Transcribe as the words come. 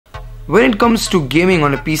When it comes to gaming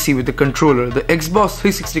on a PC with a controller, the Xbox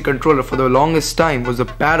 360 controller for the longest time was a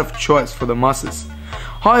pad of choice for the masses.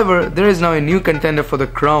 However, there is now a new contender for the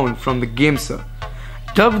crown from the GameSir.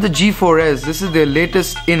 Dubbed the G4s, this is their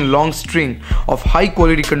latest in long string of high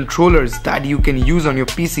quality controllers that you can use on your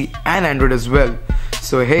PC and Android as well.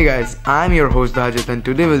 So hey guys, I'm your host Dajit and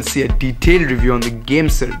today we'll see a detailed review on the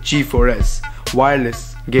GameSir G4s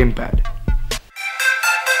wireless gamepad.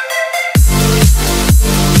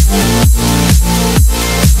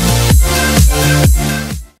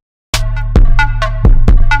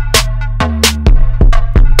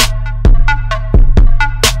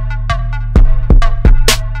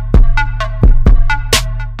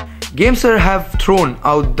 GameSir have thrown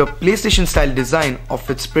out the PlayStation style design of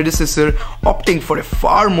its predecessor, opting for a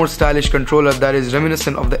far more stylish controller that is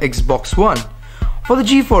reminiscent of the Xbox One. For the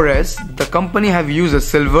G4s, the company have used a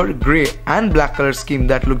silver, grey and black color scheme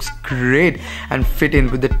that looks great and fit in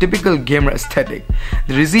with the typical gamer aesthetic.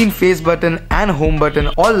 The resin face button and home button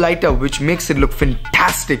all light up, which makes it look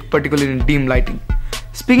fantastic, particularly in dim lighting.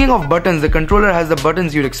 Speaking of buttons, the controller has the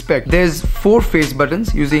buttons you'd expect. There's 4 face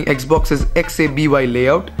buttons using Xbox's XABY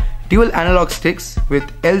layout, dual analog sticks with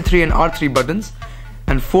L3 and R3 buttons,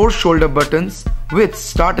 and 4 shoulder buttons with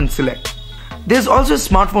start and select. There's also a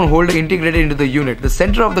smartphone holder integrated into the unit. The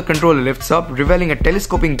center of the controller lifts up, revealing a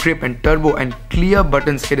telescoping grip and turbo and clear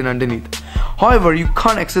buttons hidden underneath. However, you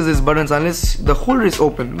can't access these buttons unless the holder is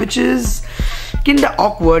open, which is kinda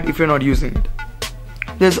awkward if you're not using it.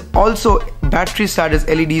 There's also battery status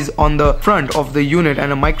LEDs on the front of the unit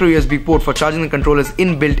and a micro USB port for charging the controller's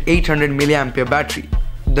inbuilt 800 mAh battery.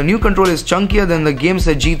 The new controller is chunkier than the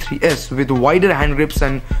GameSir G3s with wider hand grips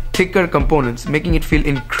and thicker components, making it feel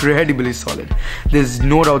incredibly solid. There's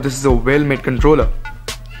no doubt this is a well-made controller.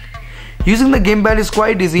 Using the gamepad is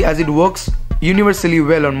quite easy as it works universally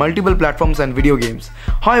well on multiple platforms and video games.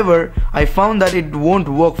 However, I found that it won't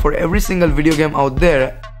work for every single video game out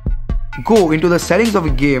there. Go into the settings of a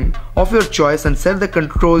game of your choice and set the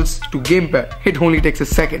controls to gamepad. It only takes a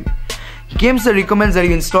second. GameSir recommends that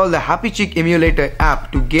you install the TechyGeek emulator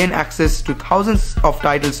app to gain access to thousands of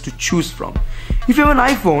titles to choose from. If you have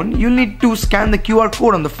an iPhone, you'll need to scan the QR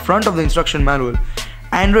code on the front of the instruction manual.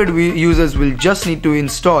 Android users will just need to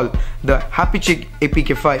install the TechyGeek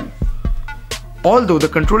APK file. Although the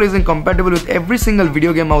controller isn't compatible with every single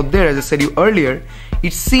video game out there, as I said you earlier,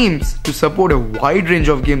 it seems to support a wide range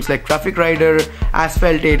of games like Traffic Rider,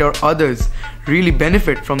 Asphalt 8 or others. Really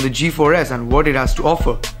benefit from the G4s and what it has to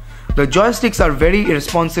offer. The joysticks are very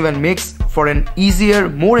responsive and makes for an easier,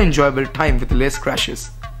 more enjoyable time with less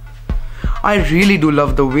crashes. I really do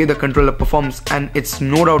love the way the controller performs and it's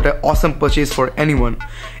no doubt an awesome purchase for anyone.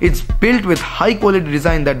 It's built with high quality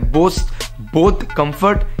design that boasts both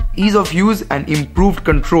comfort, ease of use and improved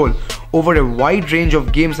control over a wide range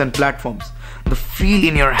of games and platforms. The feel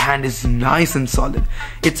in your hand is nice and solid.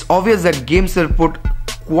 It's obvious that GameSir put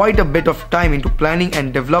quite a bit of time into planning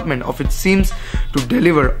and development of it seems to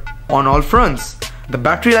deliver on all fronts. The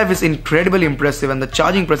battery life is incredibly impressive and the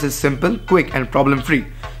charging process is simple, quick and problem free.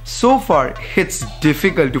 So far, it's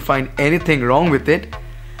difficult to find anything wrong with it.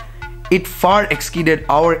 It far exceeded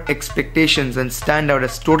our expectations and stand out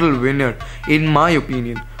as total winner in my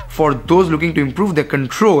opinion. For those looking to improve their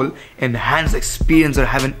control, enhance experience or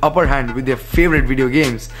have an upper hand with their favorite video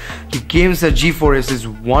games, the GameSir G4s is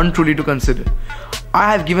one truly to consider.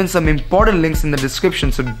 I have given some important links in the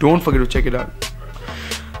description, so don't forget to check it out.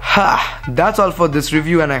 That's all for this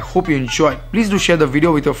review and I hope you enjoyed. Please do share the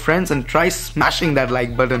video with your friends and try smashing that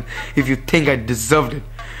like button if you think I deserved it.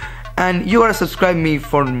 And you gotta subscribe me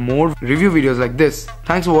for more review videos like this.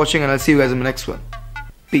 Thanks for watching and I'll see you guys in the next one.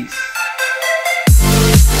 Peace.